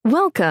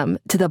Welcome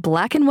to the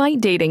Black and White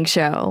Dating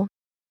Show.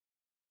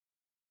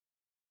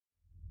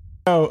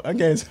 Oh,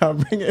 okay, so I'll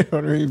bring it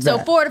on back. So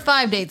 4 to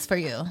 5 dates for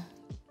you.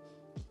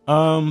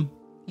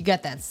 You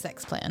got that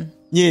sex plan.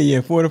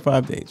 Yeah, 4 to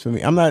 5 dates for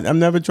me. I'm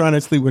never trying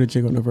to sleep with a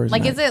chick on the first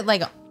night. Is it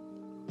like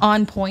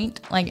on point?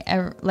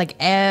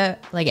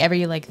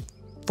 Every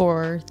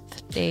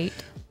fourth date?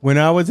 When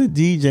I was a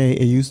DJ,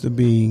 it used to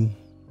be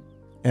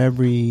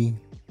every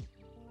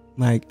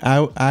I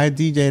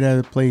DJ'd at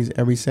a place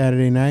every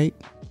Saturday night,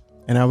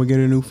 and I would get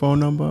a new phone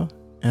number,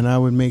 and I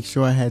would make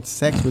sure I had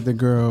sex with the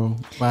girl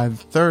by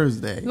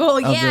Thursday. Well,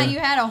 yeah, you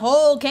had a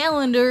whole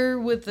calendar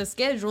with the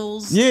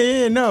schedules. But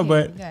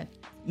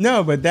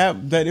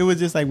that it was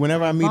just like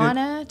whenever I meet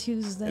Ivana,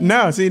 Tuesday.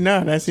 Never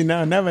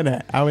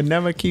that. I would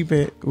never keep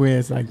it where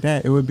it's like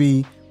that. It would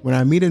be when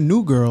I meet a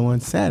new girl on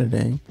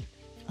Saturday,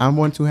 I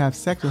want to have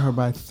sex with her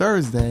by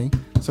Thursday,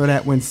 so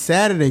that when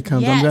Saturday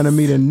comes, I'm gonna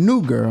meet a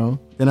new girl.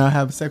 Then I'll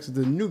have sex with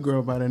the new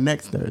girl by the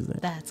next Thursday.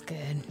 That's good.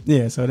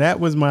 Yeah, so that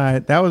was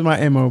my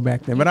MO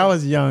back then. But I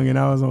was young and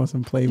I was on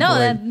some Playboy. No,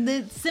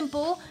 that's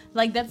simple.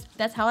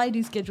 That's how I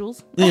do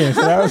schedules. Yeah,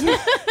 so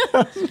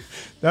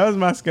that was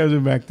my schedule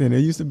back then.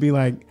 It used to be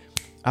like,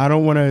 I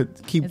don't want to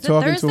keep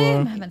talking to her.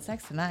 I'm having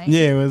sex tonight.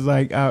 Yeah, it was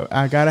like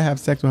I gotta have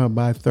sex with her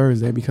by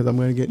Thursday because I'm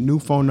gonna get new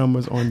phone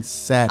numbers on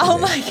Saturday. Oh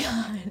my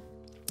god.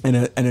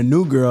 And a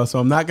new girl, so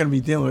I'm not gonna be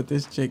dealing with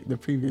this chick, the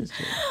previous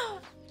chick.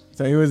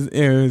 So I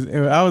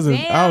was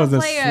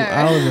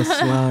a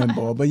slime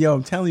ball. But yo,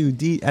 I'm telling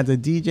you, as a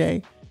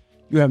DJ,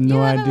 you have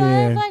no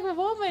idea.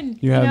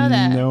 You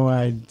have no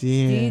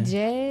idea.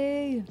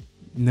 DJ.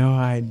 No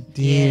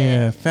idea.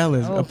 Yeah.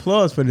 Fellas,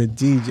 applause for the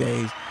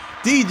DJs.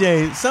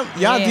 DJs,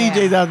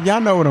 DJs out,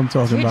 y'all know what I'm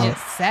talking about. You're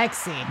just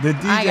sexy. The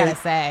DJ, I gotta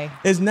say,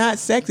 it's not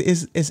sexy.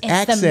 It's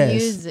access. The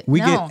music.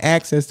 We get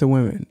access to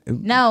women.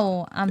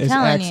 No, I'm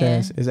telling you,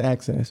 it's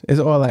access.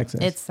 It's all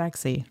access. It's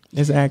sexy.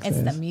 It's access.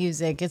 It's the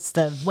music. It's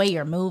the way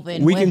you're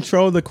moving. We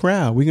control the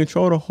crowd. We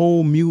control the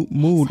whole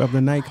mood of the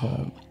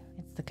nightclub.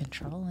 It's the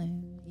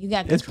controlling. You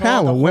got control. It's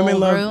power. Of the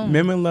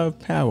Women love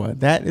power.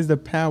 That is the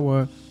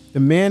power. The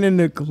man in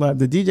the club,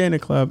 the DJ in the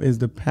club, is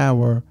the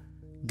power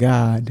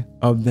god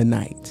of the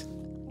night.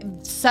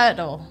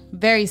 Subtle,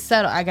 very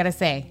subtle, I gotta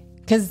say,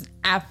 because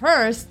at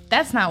first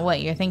that's not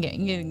what you're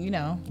thinking. You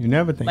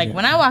never think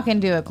when I walk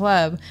into a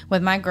club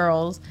with my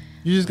girls,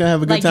 you just gotta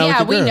have a good time. Yeah,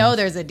 with the we girls. know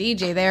there's a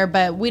DJ there,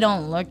 but we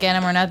don't look at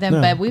him or nothing.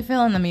 No. But we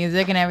feel in the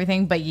music and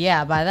everything. But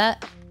yeah, by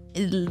that,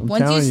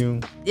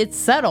 it's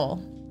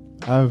subtle.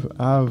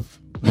 I've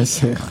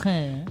listen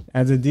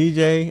as a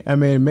DJ. I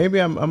mean,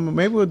 maybe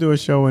maybe we'll do a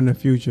show in the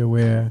future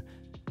where.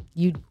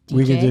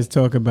 We can just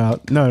talk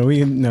about we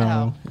can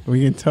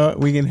talk.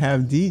 We can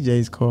have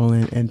DJs call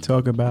in and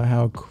talk about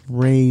how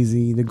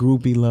crazy the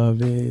groupie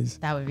love is.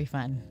 That would be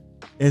fun.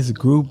 It's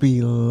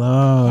groupie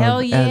love.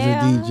 Hell yeah. As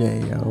a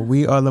DJ. Yo.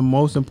 We are the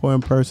most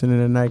important person in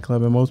a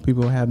nightclub, and most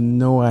people have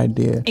no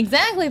idea.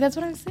 Exactly, that's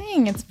what I'm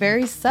saying. It's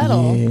very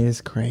subtle. Yeah,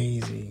 it's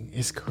crazy.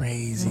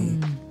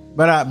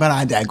 But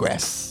I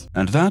digress.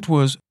 And that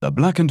was the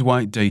Black and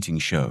White Dating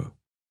Show.